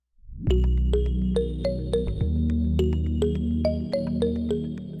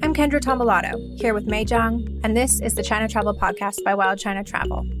I'm Kendra Tombolato, here with Mei Zhang, and this is the China Travel Podcast by Wild China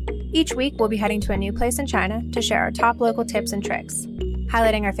Travel. Each week, we'll be heading to a new place in China to share our top local tips and tricks,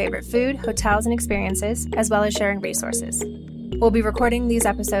 highlighting our favorite food, hotels, and experiences, as well as sharing resources. We'll be recording these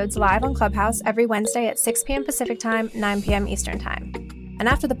episodes live on Clubhouse every Wednesday at 6 p.m. Pacific Time, 9 p.m. Eastern Time. And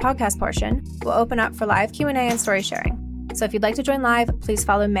after the podcast portion, we'll open up for live Q&A and story sharing. So if you'd like to join live, please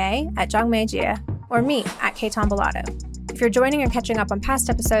follow Mei at zhangmeijie or me at ktombolato. If you're joining or catching up on past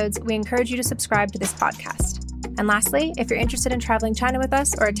episodes, we encourage you to subscribe to this podcast. And lastly, if you're interested in traveling China with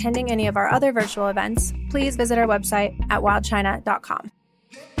us or attending any of our other virtual events, please visit our website at wildchina.com.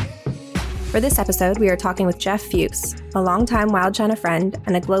 For this episode, we are talking with Jeff Fuchs, a longtime Wild China friend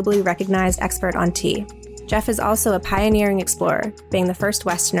and a globally recognized expert on tea. Jeff is also a pioneering explorer, being the first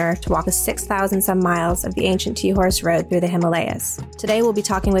Westerner to walk the 6,000-some miles of the ancient Tea Horse Road through the Himalayas. Today, we'll be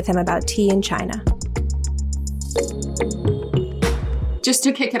talking with him about tea in China. Just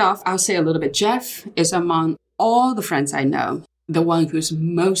to kick it off, I'll say a little bit. Jeff is among all the friends I know, the one who's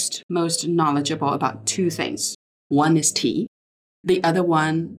most knowledgeable about two things. One is tea. The other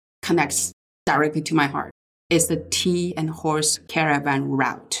one connects directly to my heart. It's the tea and horse caravan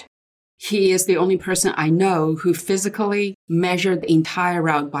route. He is the only person I know who physically measured the entire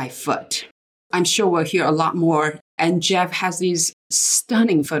route by foot. I'm sure we'll hear a lot more. And Jeff has these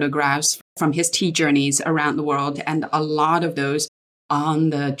stunning photographs from his tea journeys around the world. And a lot of those on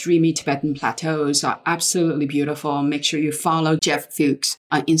the dreamy Tibetan plateaus are absolutely beautiful. Make sure you follow Jeff Fuchs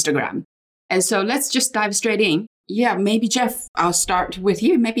on Instagram. And so let's just dive straight in. Yeah, maybe Jeff, I'll start with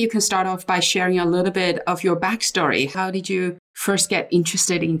you. Maybe you can start off by sharing a little bit of your backstory. How did you first get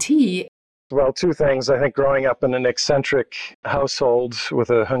interested in tea? Well, two things. I think growing up in an eccentric household with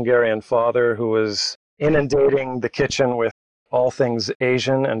a Hungarian father who was inundating the kitchen with all things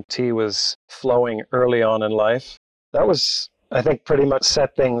Asian, and tea was flowing early on in life. That was, I think, pretty much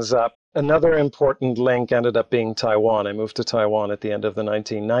set things up. Another important link ended up being Taiwan. I moved to Taiwan at the end of the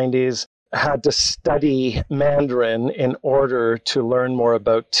 1990s. I had to study Mandarin in order to learn more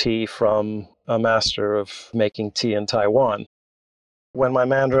about tea from a master of making tea in Taiwan. When my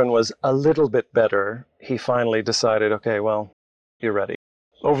Mandarin was a little bit better, he finally decided, okay, well, you're ready.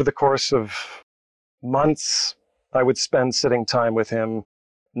 Over the course of months, I would spend sitting time with him,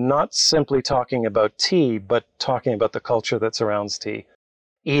 not simply talking about tea, but talking about the culture that surrounds tea,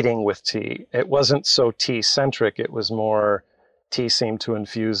 eating with tea. It wasn't so tea-centric. It was more tea seemed to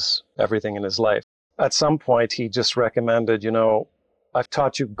infuse everything in his life. At some point, he just recommended, I've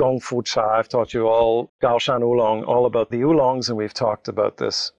taught you Gong Fu Cha, I've taught you all Gaoshan Oolong, all about the oolongs, and we've talked about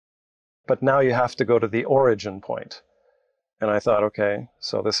this. But now you have to go to the origin point. And I thought, okay,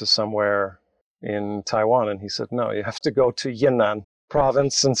 so this is somewhere in Taiwan. And he said, no, you have to go to Yunnan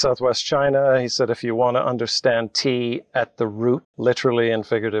province in southwest China. He said, if you want to understand tea at the root, literally and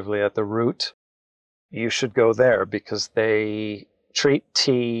figuratively at the root, you should go there because they treat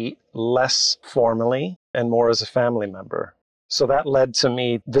tea less formally and more as a family member. So that led to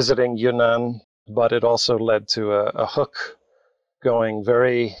me visiting Yunnan, but it also led to a hook going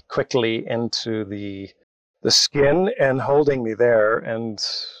very quickly into the skin and holding me there. And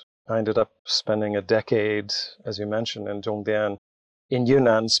I ended up spending a decade, as you mentioned, in Zhongdian, in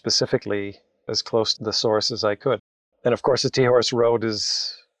Yunnan specifically, as close to the source as I could. And of course, the Tea Horse Road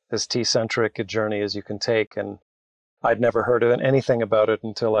is as tea-centric a journey as you can take. And I'd never heard of anything about it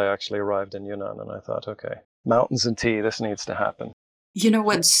until I actually arrived in Yunnan. And I thought, okay, mountains and tea, this needs to happen. You know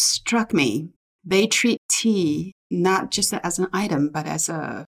what struck me? They treat tea not just as an item, but as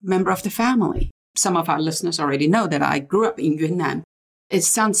a member of the family. Some of our listeners already know that I grew up in Yunnan. It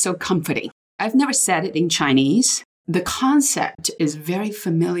sounds so comforting. I've never said it in Chinese. The concept is very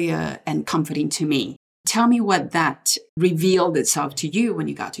familiar and comforting to me. Tell me what that revealed itself to you when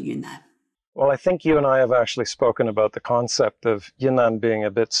you got to Yunnan. Well, I think you and I have actually spoken about the concept of Yunnan being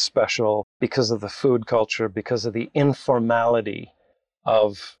a bit special because of the food culture, because of the informality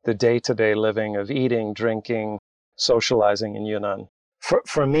of the day-to-day living of eating, drinking, socializing in Yunnan.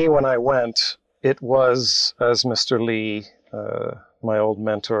 For me, when I went, it was, as Mr. Lee, my old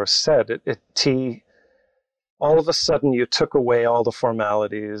mentor, said, tea, all of a sudden you took away all the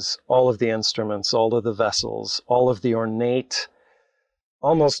formalities, all of the instruments, all of the vessels, all of the ornate,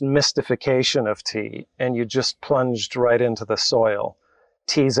 almost mystification of tea, and you just plunged right into the soil.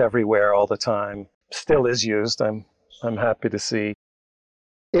 Tea's everywhere all the time. Still is used, I'm happy to see.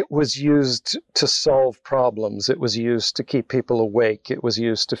 It was used to solve problems. It was used to keep people awake. It was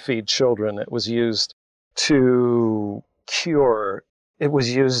used to feed children. It was used to cure. It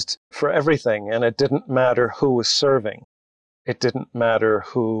was used for everything, and it didn't matter who was serving. It didn't matter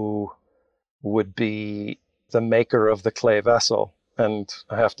who would be the maker of the clay vessel. And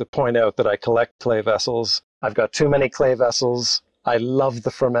I have to point out that I collect clay vessels. I've got too many clay vessels. I love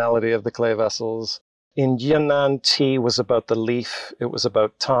the formality of the clay vessels. In Yunnan, tea was about the leaf. It was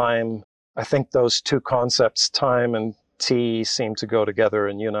about time. I think those two concepts, time and tea, seem to go together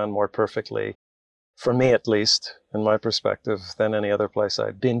in Yunnan more perfectly, for me at least, in my perspective, than any other place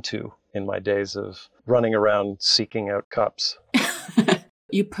I'd been to in my days of running around seeking out cups.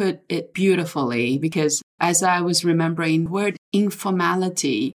 You put it beautifully, because as I was remembering, the word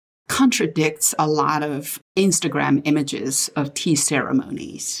informality contradicts a lot of Instagram images of tea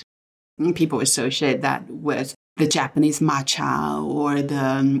ceremonies. And people associate that with the Japanese matcha or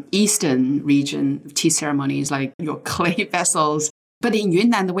the Eastern region tea ceremonies, like your clay vessels. But in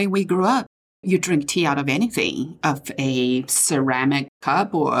Yunnan, the way we grew up, you drink tea out of anything, of a ceramic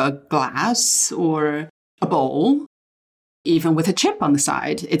cup or a glass or a bowl. Even with a chip on the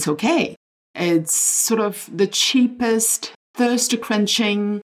side, it's okay. It's sort of the cheapest,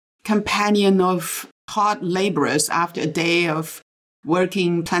 thirst-quenching companion of hard laborers after a day of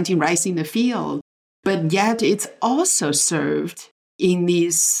working, planting rice in the field. But yet it's also served in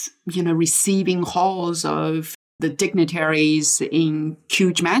these, receiving halls of the dignitaries in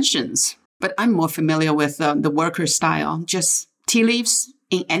huge mansions. But I'm more familiar with the worker style. Just tea leaves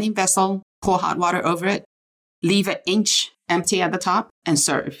in any vessel, pour hot water over it, leave an inch empty at the top, and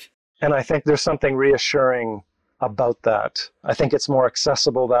serve. And I think there's something reassuring about that. I think it's more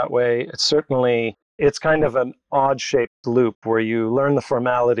accessible that way. It's kind of an odd-shaped loop where you learn the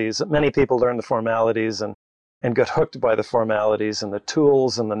formalities. Many people learn the formalities and get hooked by the formalities and the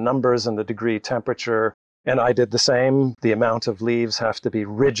tools and the numbers and the degree temperature. And I did the same. The amount of leaves have to be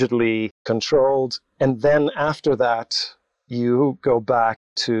rigidly controlled. And then after that, you go back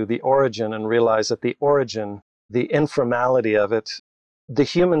to the origin and realize that the origin, the informality of it, the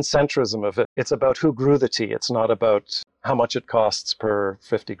human centrism of it, it's about who grew the tea. It's not about how much it costs per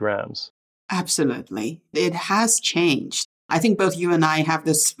 50 grams. Absolutely. It has changed. I think both you and I have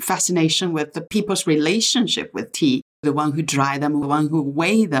this fascination with the people's relationship with tea, the one who dry them, the one who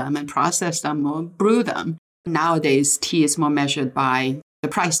weigh them and process them or brew them. Nowadays, tea is more measured by the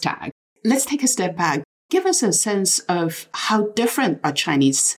price tag. Let's take a step back. Give us a sense of how different are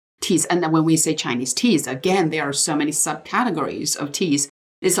Chinese teas. And then when we say Chinese teas, again, there are so many subcategories of teas.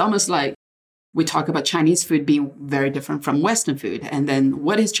 It's almost like we talk about Chinese food being very different from Western food. And then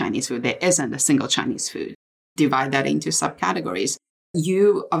what is Chinese food? There isn't a single Chinese food. Divide that into subcategories.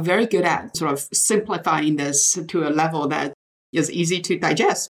 You are very good at sort of simplifying this to a level that is easy to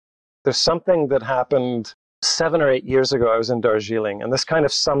digest. There's something that happened 7 or 8 years ago. I was in Darjeeling, and this kind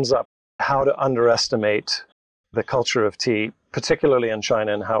of sums up how to underestimate the culture of tea, particularly in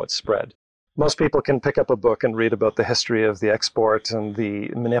China, and how it spread. Most people can pick up a book and read about the history of the export and the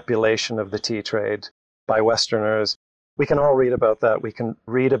manipulation of the tea trade by Westerners. We can all read about that. We can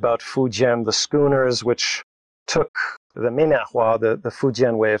read about Fujian, the schooners, which took the Minahua, the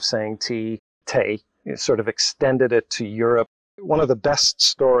Fujian way of saying tea, tei, sort of extended it to Europe. One of the best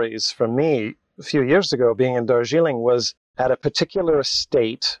stories for me a few years ago, being in Darjeeling, was at a particular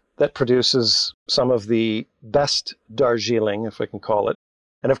estate that produces some of the best Darjeeling, if we can call it.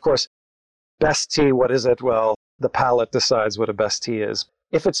 And of course, best tea, what is it? Well, the palate decides what a best tea is.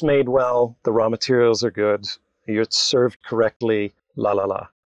 If it's made well, the raw materials are good, you're served correctly, la la la.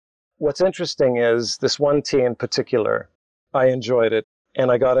 What's interesting is this one tea in particular, I enjoyed it,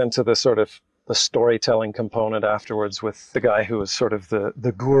 and I got into the sort of the storytelling component afterwards with the guy who was sort of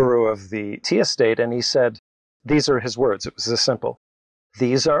the guru of the tea estate, and he said, these are his words, it was this simple,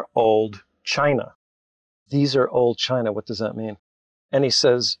 these are old China. These are old China, what does that mean? And he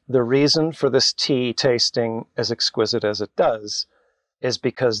says, the reason for this tea tasting as exquisite as it does is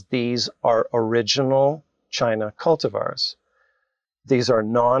because these are original China cultivars. These are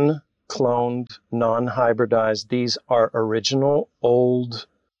non-cloned, non-hybridized. These are original old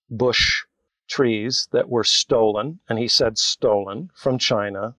bush trees that were stolen, and he said stolen, from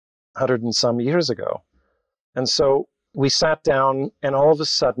China 100 and some years ago. And so we sat down, and all of a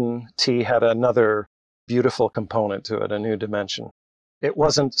sudden, tea had another beautiful component to it, a new dimension. It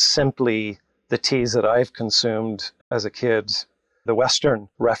wasn't simply the teas that I've consumed as a kid, the Western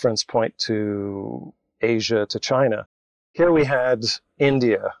reference point to Asia, to China. Here we had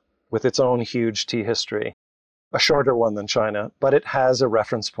India with its own huge tea history, a shorter one than China, but it has a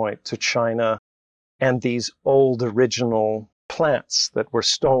reference point to China and these old original plants that were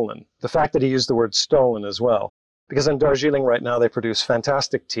stolen. The fact that he used the word stolen as well, because in Darjeeling right now they produce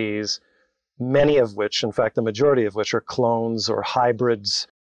fantastic teas, many of which, in fact, the majority of which are clones or hybrids.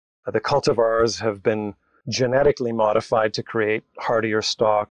 The cultivars have been genetically modified to create hardier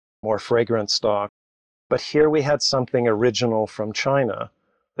stock, more fragrant stock. But here we had something original from China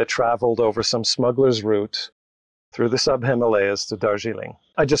that traveled over some smuggler's route through the sub-Himalayas to Darjeeling.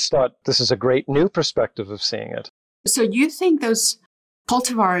 I just thought this is a great new perspective of seeing it. So you think those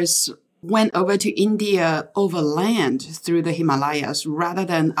cultivars went over to India overland through the Himalayas rather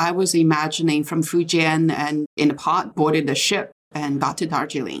than I was imagining from Fujian and in a pot boarded the ship and got to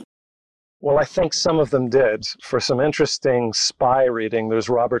Darjeeling? Well, I think some of them did. For some interesting spy reading, there's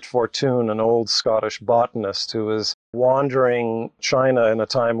Robert Fortune, an old Scottish botanist who was wandering China in a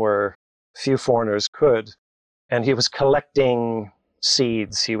time where few foreigners could. And he was collecting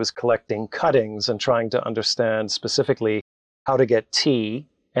seeds, he was collecting cuttings and trying to understand specifically how to get tea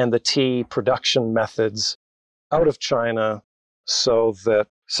and the tea production methods out of China so that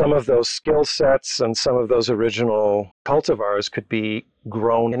some of those skill sets and some of those original cultivars could be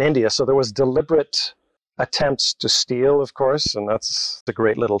grown in India. So there was deliberate attempts to steal, of course, and that's the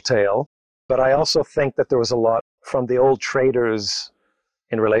great little tale. But I also think that there was a lot from the old traders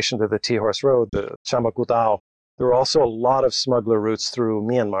in relation to the Tea Horse Road, the Chamakudao. There were also a lot of smuggler routes through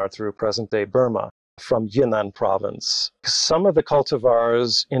Myanmar, through present-day Burma, from Yunnan province. Some of the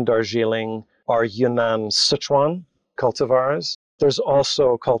cultivars in Darjeeling are Yunnan Sichuan cultivars. There's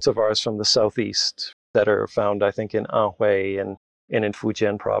also cultivars from the southeast that are found, I think, in Anhui and in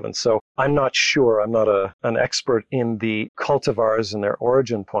Fujian province. So I'm not sure. I'm not an expert in the cultivars and their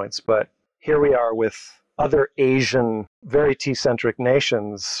origin points, but here we are with other Asian, very tea-centric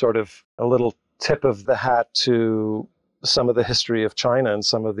nations, sort of a little tip of the hat to some of the history of China and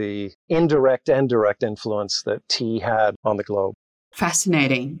some of the indirect and direct influence that tea had on the globe.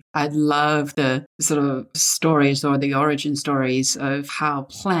 Fascinating. I love the sort of stories or the origin stories of how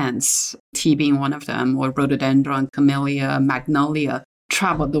plants, tea being one of them, or rhododendron, camellia, magnolia,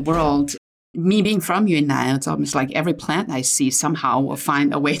 traveled the world. Me being from Yunnan, it's almost like every plant I see somehow will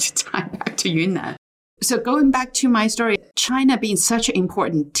find a way to tie back to Yunnan. So going back to my story, China being such an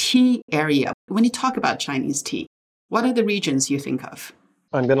important tea area, when you talk about Chinese tea, what are the regions you think of?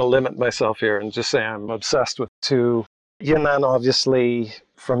 I'm going to limit myself here and just say I'm obsessed with two. Yunnan, obviously,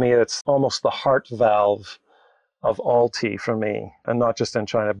 for me, it's almost the heart valve of all tea for me, and not just in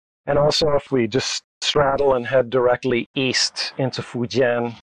China. And also, if we just straddle and head directly east into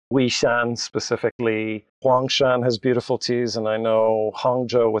Fujian, Wishan specifically, Huangshan has beautiful teas, and I know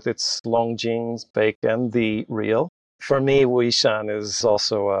Hangzhou with its Longjing, Bake, and the Real. For me, Wishan is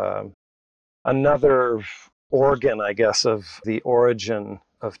also another organ, I guess, of the origin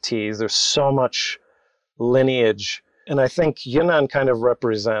of teas. There's so much lineage. And I think Yunnan kind of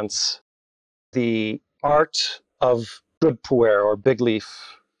represents the art of good pu'er or big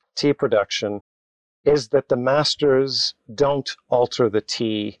leaf tea production is that the masters don't alter the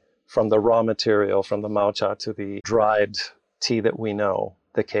tea from the raw material, from the maocha to the dried tea that we know,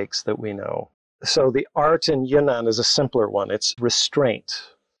 the cakes that we know. So the art in Yunnan is a simpler one. It's restraint.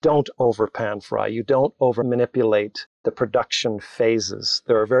 Don't over pan fry. You don't over manipulate the production phases.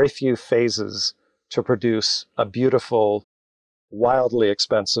 There are very few phases to produce a beautiful, wildly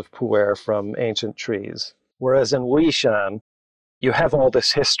expensive pu'er from ancient trees. Whereas in Wishan, you have all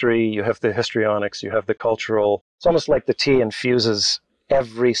this history, you have the histrionics, you have the cultural. It's almost like the tea infuses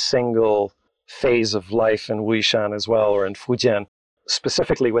every single phase of life in Wishan as well, or in Fujian,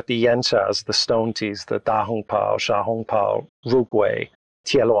 specifically with the yanchas, the stone teas, the Da Hong Pao, Sha Hong Pao, Ru Gui,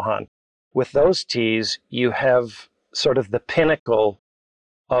 Tie Lo Han. With those teas, you have sort of the pinnacle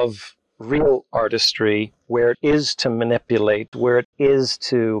of real artistry, where it is to manipulate, where it is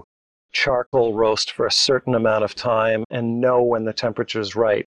to charcoal roast for a certain amount of time and know when the temperature is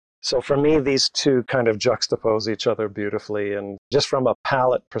right. So for me, these two kind of juxtapose each other beautifully. And just from a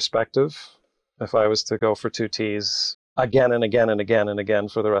palate perspective, if I was to go for two teas again and again and again and again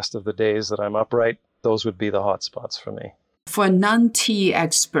for the rest of the days that I'm upright, those would be the hot spots for me. For a non-tea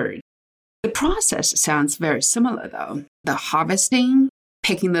expert, the process sounds very similar though. The harvesting,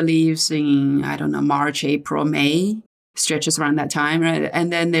 picking the leaves in, March, April, May, stretches around that time, right?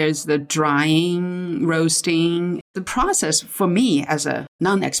 And then there's the drying, roasting. The process for me as a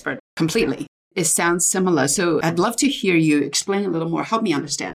non-expert completely, it sounds similar. So I'd love to hear you explain a little more. Help me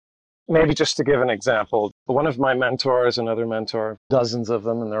understand. Maybe just to give an example, one of my mentors, another mentor, dozens of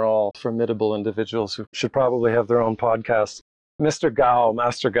them, and they're all formidable individuals who should probably have their own podcast. Mr. Gao,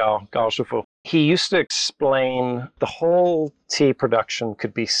 Master Gao, Gao Shifu, he used to explain the whole tea production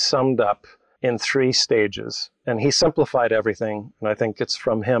could be summed up in 3 stages. And he simplified everything. And I think it's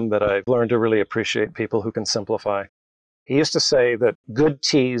from him that I've learned to really appreciate people who can simplify. He used to say that good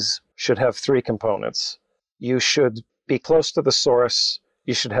teas should have 3 components. You should be close to the source.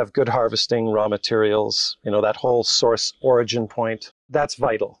 You should have good harvesting raw materials, that whole source origin point. That's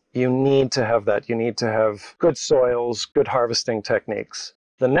vital. You need to have that. You need to have good soils, good harvesting techniques.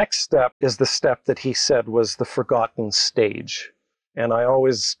 The next step is the step that he said was the forgotten stage. And I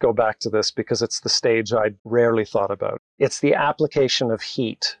always go back to this because it's the stage I rarely thought about. It's the application of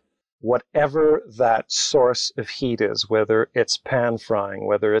heat. Whatever that source of heat is, whether it's pan frying,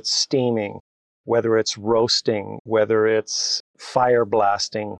 whether it's steaming, whether it's roasting, whether it's fire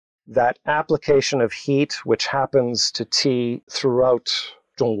blasting, that application of heat, which happens to tea throughout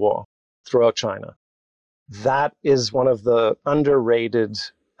Zhongguo, throughout China, that is one of the underrated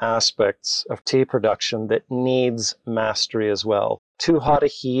aspects of tea production that needs mastery as well. Too hot a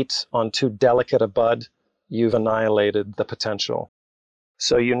heat on too delicate a bud, you've annihilated the potential.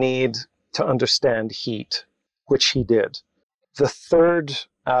 So you need to understand heat, which he did. The third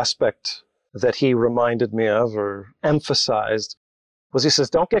aspect that he reminded me of or emphasized was he says,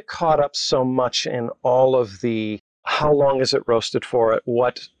 don't get caught up so much in all of the how long is it roasted for, at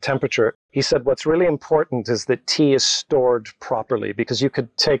what temperature. He said what's really important is that tea is stored properly, because you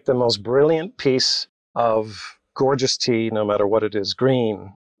could take the most brilliant piece of gorgeous tea, no matter what it is,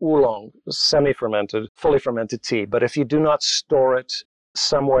 green, oolong, semi-fermented, fully fermented tea, but if you do not store it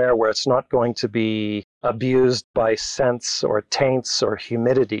somewhere where it's not going to be abused by scents or taints or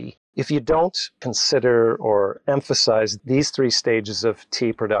humidity, if you don't consider or emphasize these three stages of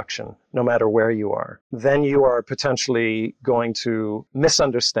tea production, no matter where you are, then you are potentially going to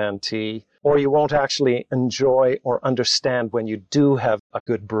misunderstand tea, or you won't actually enjoy or understand when you do have a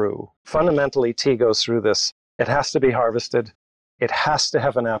good brew. Fundamentally, tea goes through this. It has to be harvested. It has to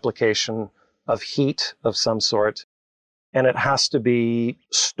have an application of heat of some sort, and it has to be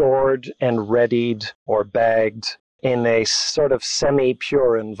stored and readied or bagged in a sort of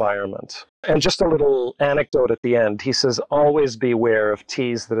semi-pure environment. And just a little anecdote at the end. He says, always beware of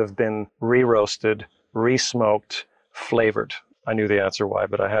teas that have been re-roasted, re-smoked, flavored. I knew the answer why,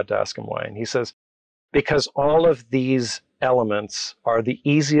 but I had to ask him why. And he says, because all of these elements are the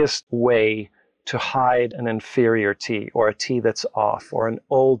easiest way to hide an inferior tea, or a tea that's off, or an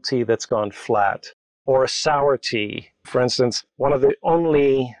old tea that's gone flat, or a sour tea. For instance, one of the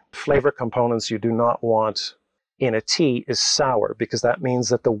only flavor components you do not want in a tea is sour, because that means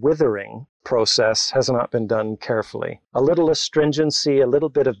that the withering process has not been done carefully. A little astringency, a little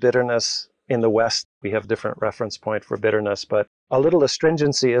bit of bitterness. In the West, we have different reference point for bitterness, but a little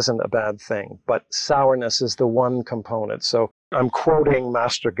astringency isn't a bad thing, but sourness is the one component. So I'm quoting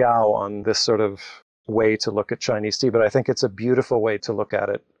Master Gao on this sort of way to look at Chinese tea, but I think it's a beautiful way to look at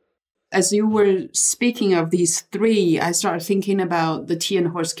it. As you were speaking of these three, I started thinking about the Tea and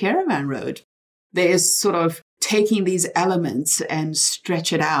Horse Caravan Road. There is sort of taking these elements and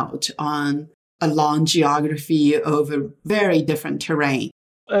stretch it out on a long geography over very different terrain.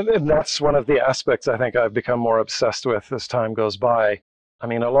 And that's one of the aspects I think I've become more obsessed with as time goes by. I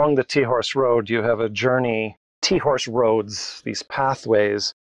mean, along the Tea Horse Road, you have a journey, Tea Horse roads, these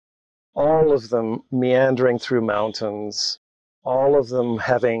pathways, all of them meandering through mountains, all of them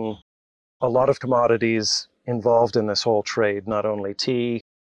having a lot of commodities involved in this whole trade, not only tea,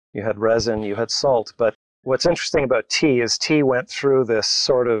 you had resin, you had salt, but what's interesting about tea is tea went through this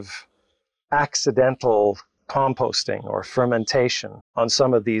sort of accidental composting or fermentation on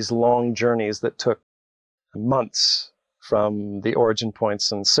some of these long journeys that took months from the origin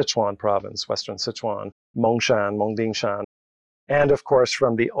points in Sichuan province, Western Sichuan, Mongshan, Mongdingshan, and of course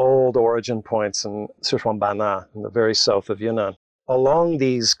from the old origin points in Sichuan Bana, in the very south of Yunnan. Along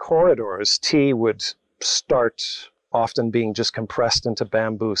these corridors, tea would start often being just compressed into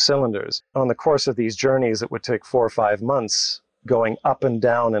bamboo cylinders. On the course of these journeys, it would take 4 or 5 months going up and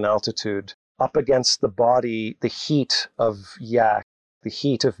down in altitude, up against the body, the heat of yak, the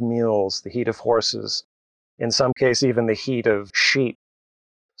heat of mules, the heat of horses, in some case even the heat of sheep.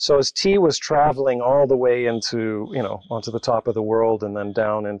 So as tea was traveling all the way into, onto the top of the world and then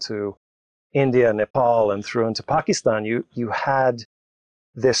down into India, Nepal, and through into Pakistan, you had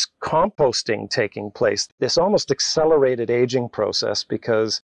this composting taking place, this almost accelerated aging process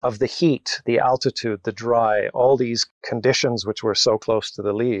because of the heat, the altitude, the dry, all these conditions which were so close to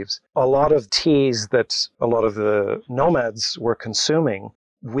the leaves. A lot of teas that a lot of the nomads were consuming,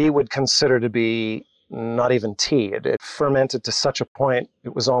 we would consider to be not even tea. It fermented to such a point,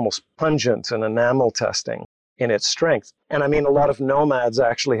 it was almost pungent and enamel testing in its strength. And I mean, a lot of nomads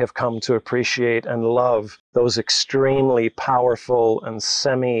actually have come to appreciate and love those extremely powerful and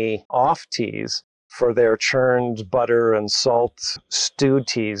semi-off teas for their churned butter and salt stewed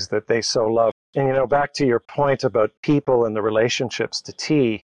teas that they so love. And back to your point about people and the relationships to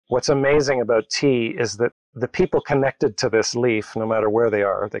tea, what's amazing about tea is that the people connected to this leaf, no matter where they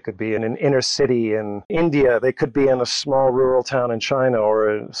are, they could be in an inner city in India, they could be in a small rural town in China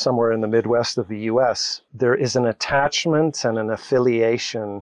or somewhere in the Midwest of the US. There is an attachment and an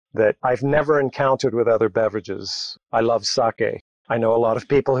affiliation that I've never encountered with other beverages. I love sake. I know a lot of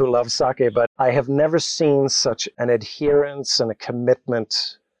people who love sake, but I have never seen such an adherence and a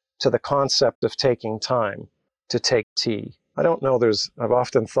commitment to the concept of taking time to take tea. I don't know, I've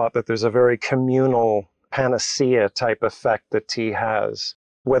often thought that there's a very communal panacea type effect that tea has,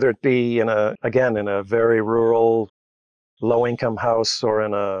 whether it be in a very rural, low-income house or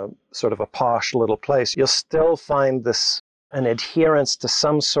in a sort of a posh little place. You'll still find an adherence to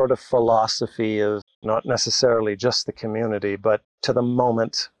some sort of philosophy of not necessarily just the community, but to the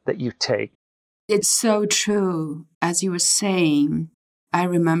moment that you take. It's so true. As you were saying, I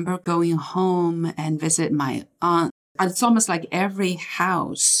remember going home and visit my aunt. It's almost like every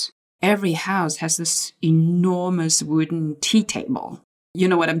house has this enormous wooden tea table. You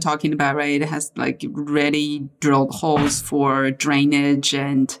know what I'm talking about, right? It has like ready drilled holes for drainage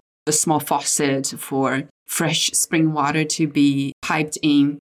and a small faucet for fresh spring water to be piped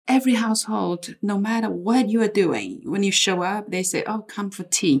in. Every household, no matter what you are doing, when you show up, they say, "Oh, come for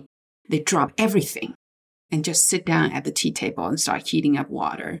tea." They drop everything and just sit down at the tea table and start heating up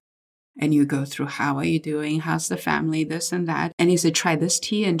water. And you go through, how are you doing? How's the family? This and that. And you say, try this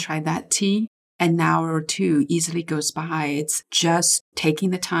tea and try that tea. An hour or two easily goes by. It's just taking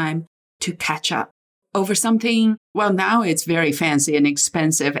the time to catch up over something. Well, now it's very fancy and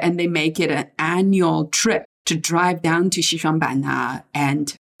expensive, and they make it an annual trip to drive down to Xishuangbanna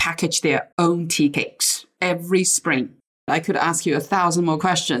and package their own tea cakes every spring. I could ask you 1,000 more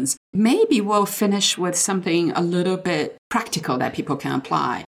questions. Maybe we'll finish with something a little bit practical that people can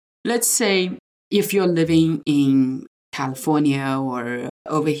apply. Let's say if you're living in California or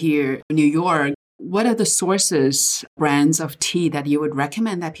over here, New York, what are the sources, brands of tea that you would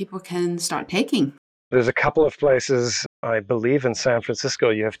recommend that people can start taking? There's a couple of places, I believe in San Francisco,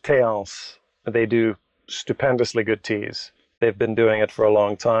 you have Teance. They do stupendously good teas. They've been doing it for a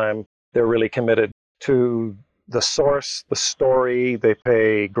long time. They're really committed to the source, the story. They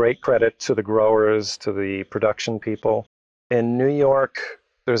pay great credit to the growers, to the production people. In New York,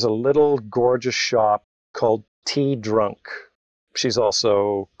 there's a little gorgeous shop called Tea Drunk. She's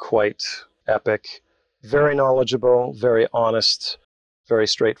also quite epic, very knowledgeable, very honest, very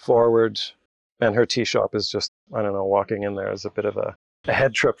straightforward. And her tea shop is just, I don't know, walking in there is a bit of a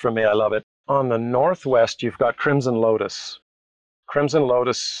head trip for me. I love it. On the Northwest, you've got Crimson Lotus. Crimson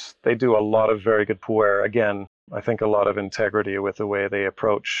Lotus, they do a lot of very good pu'er. Again, I think a lot of integrity with the way they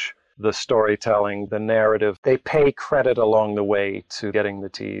approach the storytelling, the narrative. They pay credit along the way to getting the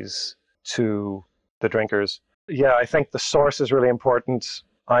teas to the drinkers. Yeah, I think the source is really important.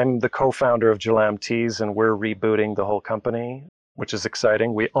 I'm the co-founder of Jalam Teas, and we're rebooting the whole company, which is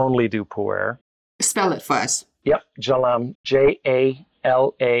exciting. We only do pu'er. Spell it for us. Yep, Jalam, Jalam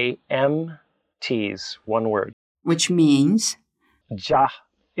Teas, one word. Which means? Ja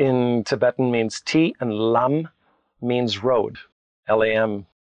in Tibetan means tea, and Lam means road, Lam.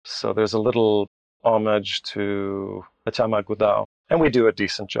 So there's a little homage to Lachama Gudao. And we do a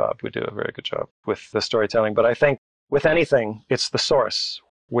decent job. We do a very good job with the storytelling. But I think with anything, it's the source,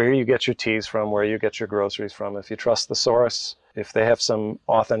 where you get your teas from, where you get your groceries from. If you trust the source, if they have some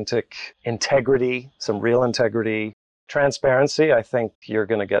authentic integrity, some real integrity, transparency, I think you're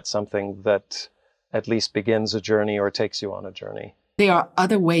going to get something that at least begins a journey or takes you on a journey. There are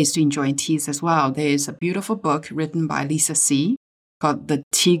other ways to enjoy teas as well. There is a beautiful book written by Lisa See called The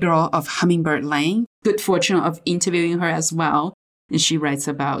Tea Girl of Hummingbird Lane. Good fortune of interviewing her as well. And she writes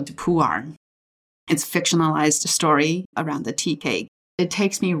about pu'er. It's a fictionalized story around the tea cake. It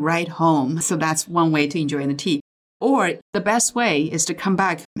takes me right home. So that's one way to enjoy the tea. Or the best way is to come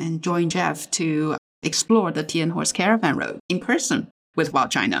back and join Jeff to explore the Tea and Horse Caravan Road in person with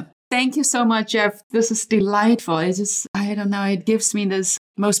Wild China. Thank you so much, Jeff. This is delightful. It gives me this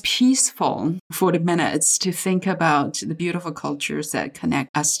most peaceful 40 minutes to think about the beautiful cultures that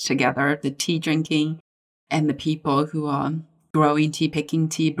connect us together, the tea drinking and the people who are growing tea, picking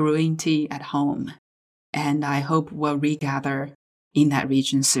tea, brewing tea at home. And I hope we'll regather in that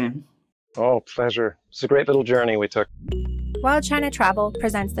region soon. Oh, pleasure. It's a great little journey we took. Wild China Travel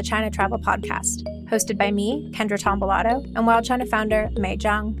presents the China Travel Podcast, hosted by me, Kendra Tombolato, and Wild China founder, Mei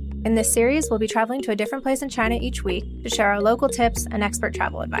Zhang. In this series, we'll be traveling to a different place in China each week to share our local tips and expert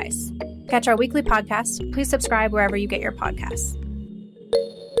travel advice. Catch our weekly podcast. Please subscribe wherever you get your podcasts.